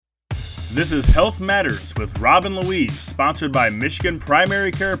This is Health Matters with Rob and Louise, sponsored by Michigan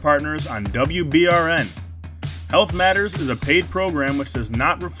Primary Care Partners on WBRN. Health Matters is a paid program which does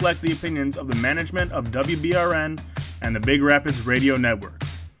not reflect the opinions of the management of WBRN and the Big Rapids Radio Network.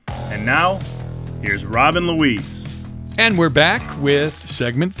 And now, here's Rob and Louise. And we're back with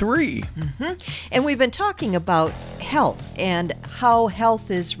segment 3. And we've been talking about health and how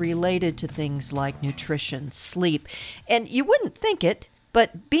health is related to things like nutrition, sleep. And you wouldn't think it,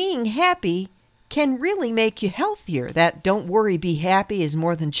 but being happy can really make you healthier. That "Don't Worry, Be Happy" is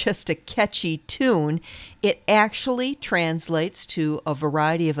more than just a catchy tune. It actually translates to a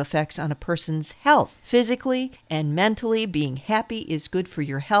variety of effects on a person's health. Physically and mentally, being happy is good for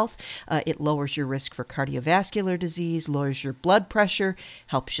your health. It lowers your risk for cardiovascular disease, lowers your blood pressure,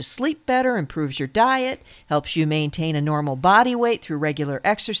 helps you sleep better, improves your diet, helps you maintain a normal body weight through regular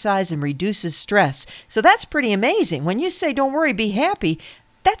exercise, and reduces stress. So that's pretty amazing. When you say "Don't worry, be happy,"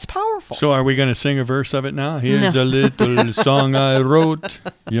 that's powerful. So are we going to sing a verse of it now? Here's a little song I wrote.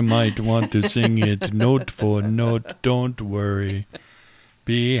 You might want to sing it note for note. Don't worry.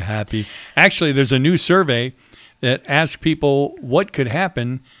 Be happy. Actually, there's a new survey that asks people what could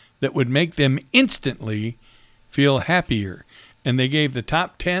happen that would make them instantly feel happier. And they gave the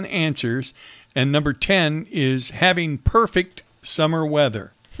top 10 answers. And number 10 is having perfect summer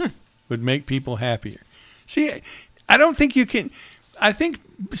weather would make people happier. See, I don't think you can... I think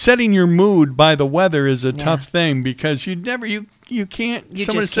setting your mood by the weather is a tough thing because you can't.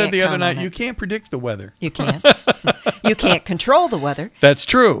 Someone said the other night, you can't predict the weather. You can't. You can't control the weather. That's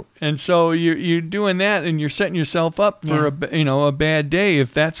true. And so you're doing that, and you're setting yourself up for a bad day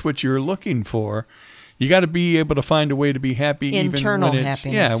if that's what you're looking for. You got to be able to find a way to be happy, internal even when it's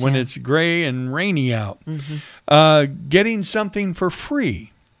happiness. When it's gray and rainy out. Getting something for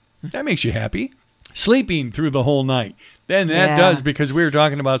free, that makes you happy. Sleeping through the whole night. Then that does, because we were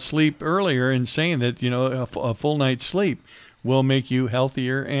talking about sleep earlier and saying that, a full night's sleep will make you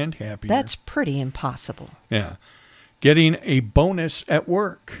healthier and happier. That's pretty impossible. Yeah. Getting a bonus at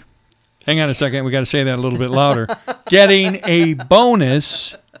work. Hang on a second. We got to say that a little bit louder. Getting a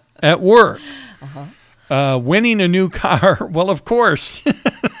bonus at work. Winning a new car. Well, of course.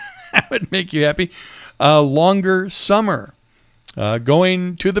 That would make you happy. Longer summer.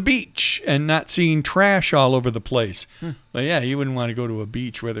 Going to the beach and not seeing trash all over the place. Well, yeah, you wouldn't want to go to a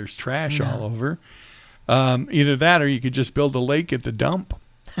beach where there's trash all over. Either that or you could just build a lake at the dump,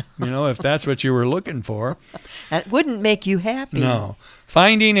 if that's what you were looking for. That wouldn't make you happy. No.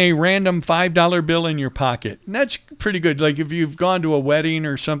 Finding a random $5 bill in your pocket. And that's pretty good. Like if you've gone to a wedding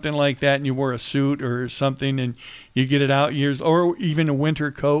or something like that and you wore a suit or something and you get it out or even a winter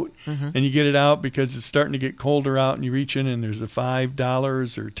coat and you get it out because it's starting to get colder out and you reach in and there's a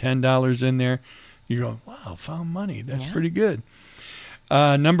 $5 or $10 in there. You go, wow, found money. That's pretty good.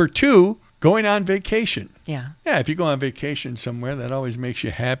 Number 2, going on vacation. Yeah. Yeah, if you go on vacation somewhere, that always makes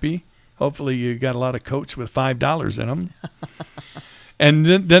you happy. Hopefully you got a lot of coats with $5 in them. And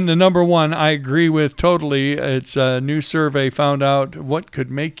then the number 1, I agree with totally. It's a new survey found out what could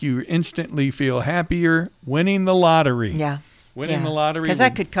make you instantly feel happier: winning the lottery. Yeah. Winning the lottery. Because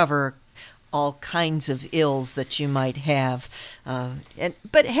that could cover all kinds of ills that you might have.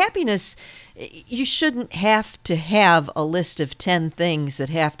 But happiness, you shouldn't have to have a list of 10 things that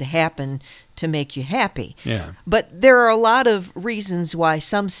have to happen to make you happy. Yeah. But there are a lot of reasons why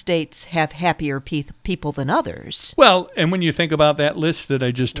some states have happier people than others. Well, and when you think about that list that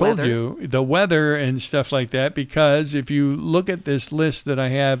I just told you, the weather and stuff like that, because if you look at this list that I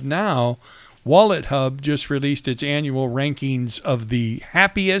have now, Wallet Hub just released its annual rankings of the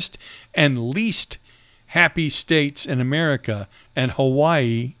happiest and least happy states in America, and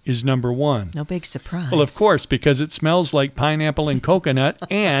Hawaii is number 1. No big surprise. Well, of course, because it smells like pineapple and coconut,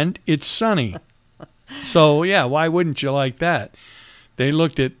 and it's sunny. So, yeah, why wouldn't you like that? They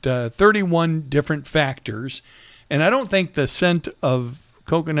looked at 31 different factors, and I don't think the scent of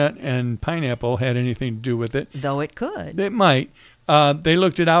coconut and pineapple had anything to do with it. Though it could. It might. They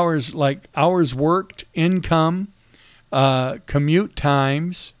looked at hours worked, income, commute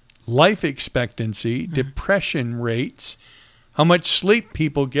times, life expectancy, depression rates, how much sleep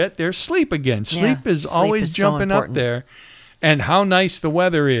people get. There's sleep again. Sleep is always jumping up there. And how nice the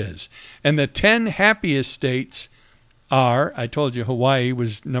weather is. And the 10 happiest states are, I told you Hawaii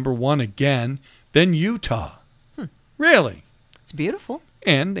was number 1 again, then Utah. Really? It's beautiful.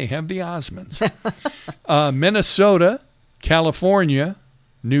 And they have the Osmonds. Minnesota, California,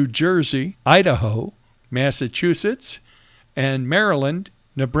 New Jersey, Idaho, Massachusetts, and Maryland,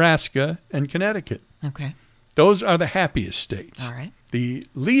 Nebraska, and Connecticut. Okay. Those are the happiest states. All right. The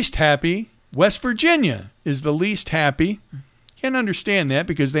least happy, West Virginia is the least happy. Can't understand that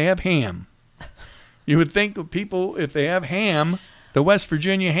because they have ham. You would think of people, if they have ham, the West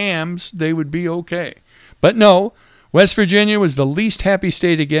Virginia hams, they would be okay. But no, West Virginia was the least happy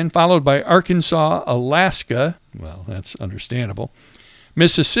state again, followed by Arkansas, Alaska. Well, that's understandable.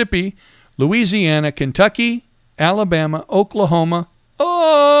 Mississippi, Louisiana, Kentucky, Alabama, Oklahoma,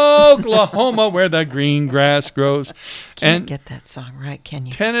 where the green grass grows. Can't get that song right, can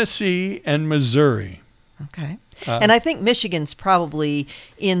you? Tennessee and Missouri. Okay. And I think Michigan's probably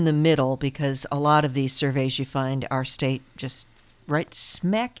in the middle because a lot of these surveys you find our state just right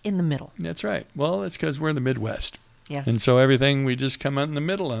smack in the middle. That's right. Well, it's because we're in the Midwest. Yes. And so everything, we just come out in the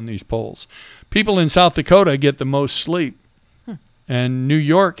middle on these polls. People in South Dakota get the most sleep. And New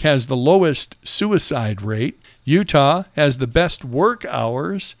York has the lowest suicide rate. Utah has the best work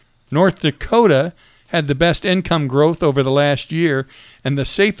hours. North Dakota had the best income growth over the last year. And the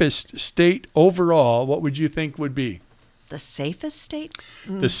safest state overall, what would you think would be? The safest state?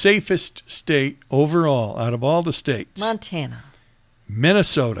 The safest state overall out of all the states. Montana.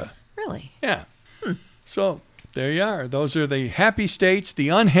 Minnesota. Really? Yeah. So there you are. Those are the happy states, the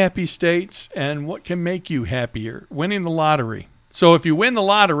unhappy states, and what can make you happier. Winning the lottery. So if you win the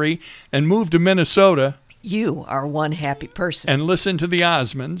lottery and move to Minnesota, you are one happy person. And listen to the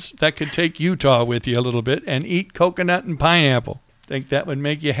Osmonds, that could take Utah with you a little bit, and eat coconut and pineapple. Think that would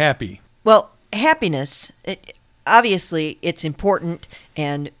make you happy. Well, happiness, obviously it's important,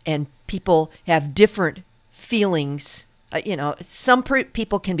 and people have different feelings. Some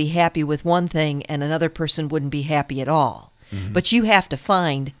people can be happy with one thing and another person wouldn't be happy at all. Mm-hmm. But you have to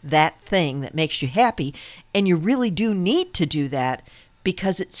find that thing that makes you happy, and you really do need to do that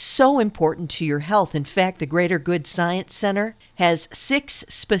because it's so important to your health. In fact, the Greater Good Science Center has 6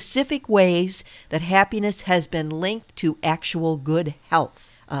 specific ways that happiness has been linked to actual good health.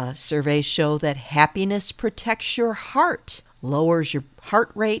 Surveys show that happiness protects your heart, lowers your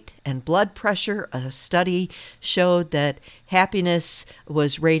heart rate and blood pressure. A study showed that happiness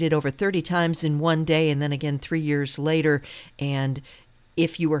was rated over 30 times in one day and then again 3 years later. And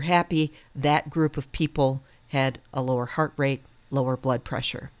if you were happy, that group of people had a lower heart rate, lower blood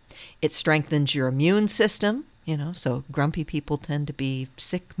pressure. It strengthens your immune system, so grumpy people tend to be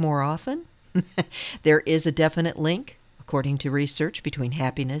sick more often. There is a definite link, according to research, between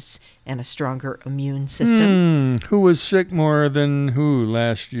happiness and a stronger immune system. Who was sick more than who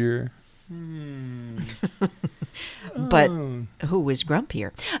last year? But who was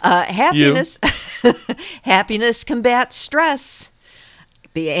grumpier? Happiness combats stress.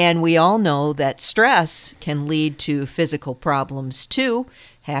 And we all know that stress can lead to physical problems too.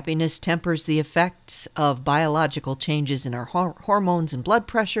 Happiness tempers the effects of biological changes in our hormones and blood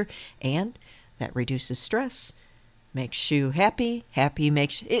pressure, and that reduces stress. Makes you happy. Happy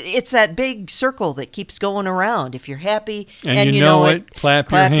makes it's that big circle that keeps going around. If you're happy and you know it,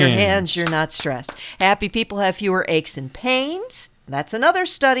 clap your hands. You're not stressed. Happy people have fewer aches and pains. That's another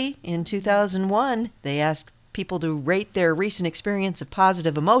study in 2001. They asked people to rate their recent experience of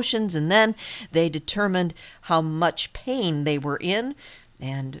positive emotions, and then they determined how much pain they were in.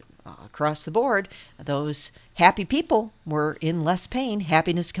 And across the board, those happy people were in less pain.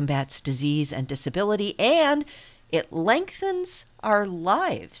 Happiness combats disease and disability, and it lengthens our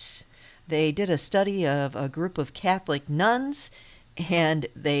lives. They did a study of a group of Catholic nuns, and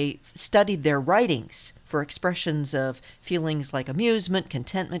they studied their writings for expressions of feelings like amusement,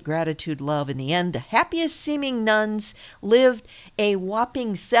 contentment, gratitude, love. In the end, the happiest seeming nuns lived a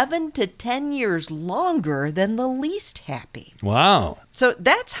whopping 7 to 10 years longer than the least happy. Wow. So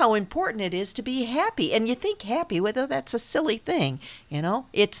that's how important it is to be happy. And you think happy, whether that's a silly thing,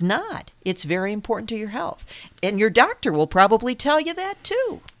 it's not. It's very important to your health. And your doctor will probably tell you that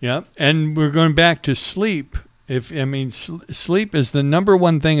too. Yep. And we're going back to sleep. Sleep is the number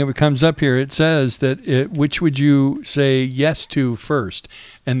one thing that comes up here. It says that which would you say yes to first?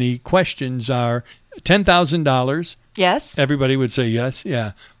 And the questions are $10,000. Yes. Everybody would say yes.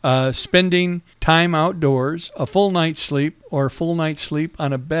 Yeah. Spending time outdoors, a full night's sleep, or a full night's sleep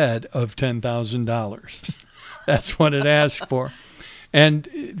on a bed of $10,000. That's what it asks for. And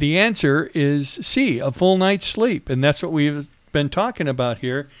the answer is C, a full night's sleep. And that's what we've been talking about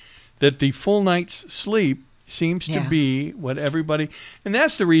here, that the full night's sleep seems to be what everybody, and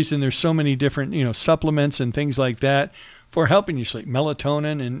that's the reason there's so many different, supplements and things like that for helping you sleep.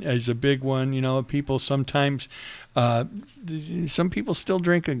 Melatonin and is a big one. People sometimes, some people still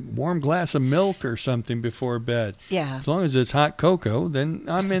drink a warm glass of milk or something before bed. Yeah. As long as it's hot cocoa, then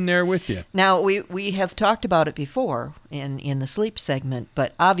I'm in there with you. Now, we have talked about it before in the sleep segment,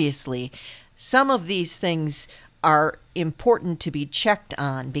 but obviously some of these things are important to be checked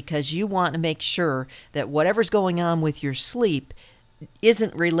on because you want to make sure that whatever's going on with your sleep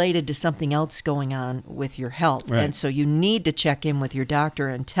isn't related to something else going on with your health. Right. And so you need to check in with your doctor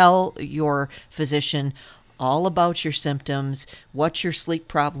and tell your physician all about your symptoms, what your sleep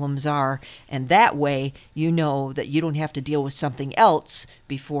problems are, and that way you know that you don't have to deal with something else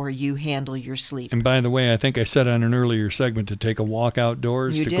before you handle your sleep. And by the way, I think I said on an earlier segment to take a walk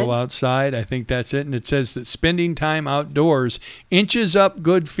outdoors, You to did? go outside. I think that's it. And it says that spending time outdoors inches up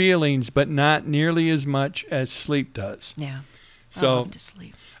good feelings, but not nearly as much as sleep does. Yeah. I So love to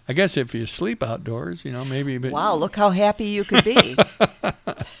sleep. I guess if you sleep outdoors, maybe. But, Wow, look how happy you could be.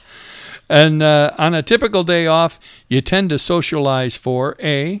 And on a typical day off, you tend to socialize for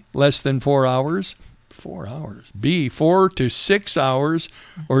A, less than 4 hours, 4 hours, B, 4 to 6 hours,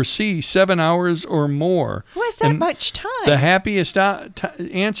 or C, 7 hours or more. Who has that And much time? The happiest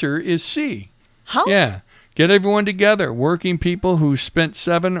answer is C. How? Yeah. Get everyone together. Working people who spent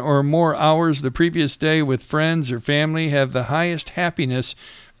 7 or more hours the previous day with friends or family have the highest happiness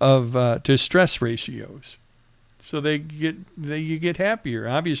to stress ratios. So you get happier.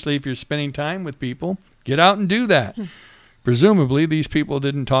 Obviously, if you're spending time with people, get out and do that. Presumably, these people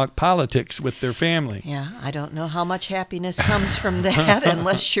didn't talk politics with their family. Yeah, I don't know how much happiness comes from that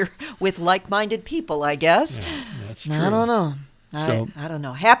unless you're with like-minded people, I guess. Yeah, that's true. I don't know. So- I don't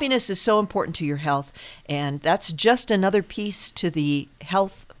know. Happiness is so important to your health, and that's just another piece to the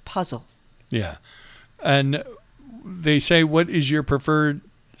health puzzle. Yeah. And they say, what is your preferred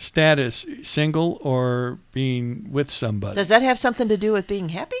status, single or being with somebody? Does that have something to do with being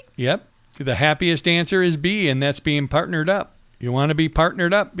happy? Yep. The happiest answer is B, and that's being partnered up. You want to be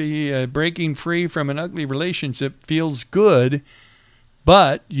partnered up, breaking free from an ugly relationship feels good,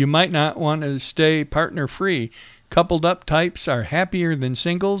 but you might not want to stay partner free. Coupled up types are happier than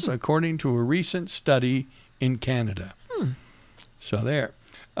singles, according to a recent study in Canada. So there.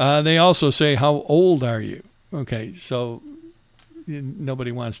 They also say, how old are you? Okay, so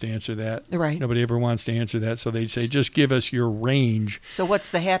nobody wants to answer that. Right. Nobody ever wants to answer that. So they say, just give us your range. So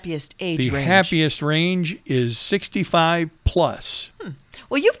what's the happiest age The range? happiest range is 65 plus.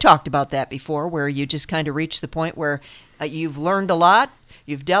 Well, you've talked about that before, where you just kind of reach the point where you've learned a lot,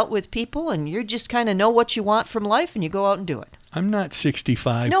 you've dealt with people, and you just kind of know what you want from life, and you go out and do it. I'm not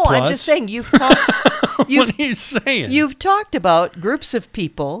 65 No, plus. I'm just saying you've talked. What are you saying? You've talked about groups of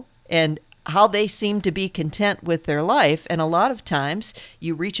people and how they seem to be content with their life, and a lot of times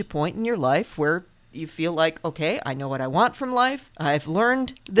you reach a point in your life where you feel like, okay, I know what I want from life. I've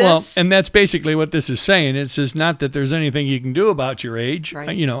learned this. Well, and that's basically what this is saying. It says not that there's anything you can do about your age,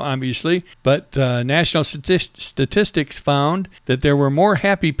 Right. Obviously, but national statistics found that there were more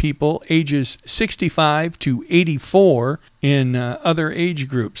happy people ages 65 to 84 in other age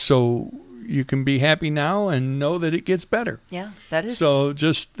groups. So you can be happy now and know that it gets better. Yeah, that is. So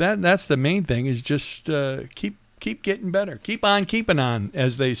just that's the main thing, is just keep getting better. Keep on keeping on,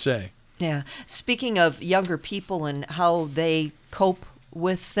 as they say. Yeah. Speaking of younger people and how they cope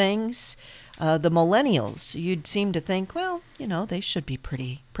with things, the millennials, you'd seem to think, well, they should be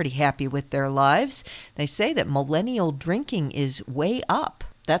pretty happy with their lives. They say that millennial drinking is way up.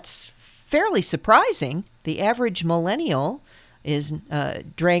 That's fairly surprising. The average millennial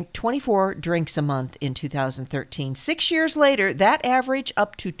drank 24 drinks a month in 2013. 6 years later, that average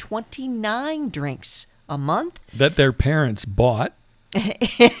up to 29 drinks a month. That their parents bought.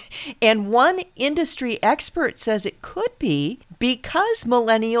 And one industry expert says it could be because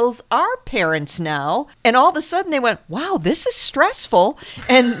millennials are parents now, and all of a sudden they went, wow, this is stressful,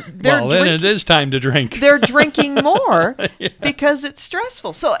 and Then it is time to drink. they're drinking more because it's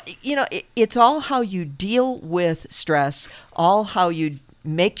stressful. So, it's all how you deal with stress, all how you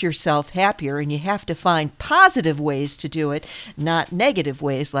make yourself happier, and you have to find positive ways to do it, not negative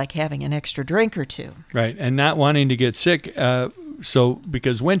ways like having an extra drink or two. Right, and not wanting to get sick.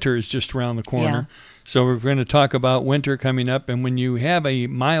 Because winter is just around the corner. Yeah. So we're going to talk about winter coming up. And when you have a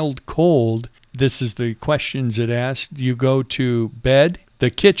mild cold, this is the questions it asks. You go to bed,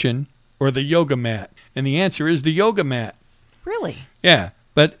 the kitchen, or the yoga mat? And the answer is the yoga mat. Really? Yeah.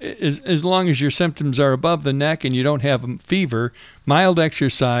 But as long as your symptoms are above the neck and you don't have a fever, mild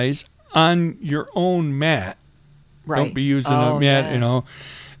exercise on your own mat. Right. Don't be using a mat, yeah.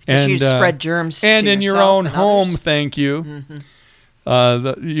 And you spread germs and to in your yourself own and home, others. thank you. Mm-hmm.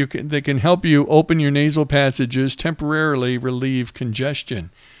 They can help you open your nasal passages, temporarily relieve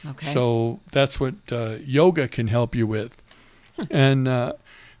congestion. Okay. So that's what yoga can help you with. And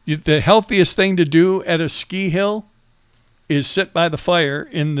the healthiest thing to do at a ski hill is sit by the fire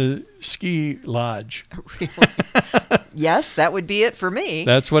in the ski lodge. Really? Yes, that would be it for me.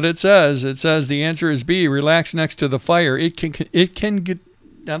 That's what it says. It says the answer is B. Relax next to the fire. It can get.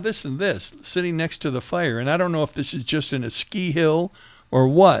 Now listen to this. Sitting next to the fire, and I don't know if this is just in a ski hill or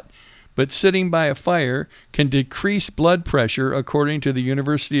what, but sitting by a fire can decrease blood pressure, according to the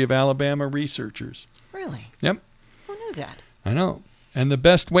University of Alabama researchers. Really? Yep. Who knew that? I know. And the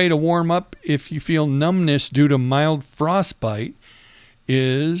best way to warm up if you feel numbness due to mild frostbite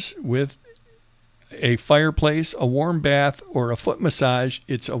is with a fireplace, a warm bath, or a foot massage.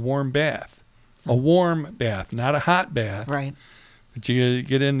 It's a warm bath. A warm bath, not a hot bath. Right. But you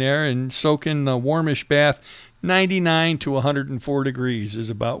get in there and soak in the warmish bath. 99 to 104 degrees is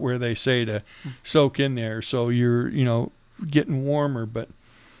about where they say to soak in there. So you're, getting warmer, but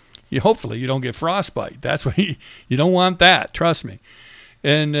hopefully you don't get frostbite. That's what you don't want that. Trust me.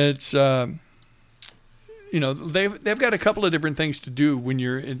 And it's, they've got a couple of different things to do when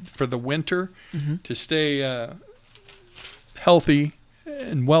you're for the winter to stay healthy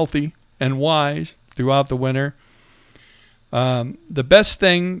and wealthy and wise throughout the winter. The best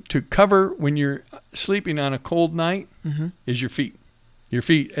thing to cover when you're sleeping on a cold night is your feet. Your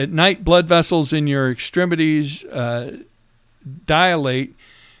feet. At night, blood vessels in your extremities dilate,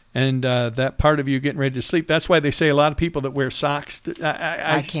 and that part of you getting ready to sleep. That's why they say a lot of people that wear socks.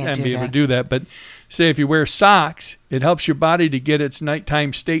 I can't be able to do that, but say if you wear socks, it helps your body to get its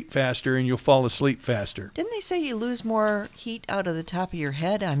nighttime state faster, and you'll fall asleep faster. Didn't they say you lose more heat out of the top of your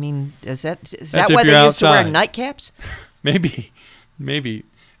head? I mean, is that That's why if they you're used to wear outside. nightcaps? Maybe.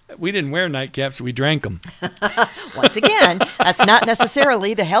 We didn't wear nightcaps. We drank them. Once again, that's not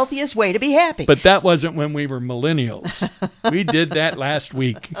necessarily the healthiest way to be happy. But that wasn't when we were millennials. We did that last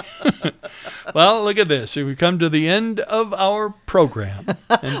week. Well, look at this. We've come to the end of our program.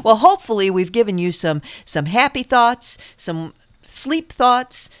 Well, hopefully we've given you some happy thoughts, some sleep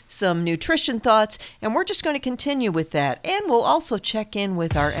thoughts, some nutrition thoughts, and we're just going to continue with that. And we'll also check in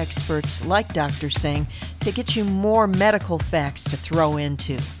with our experts like Dr. Singh to get you more medical facts to throw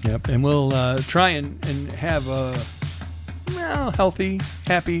into. Yep, and we'll try and have a healthy,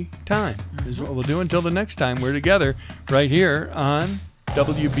 happy time is what we'll do until the next time we're together right here on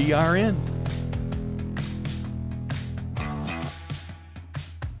WBRN.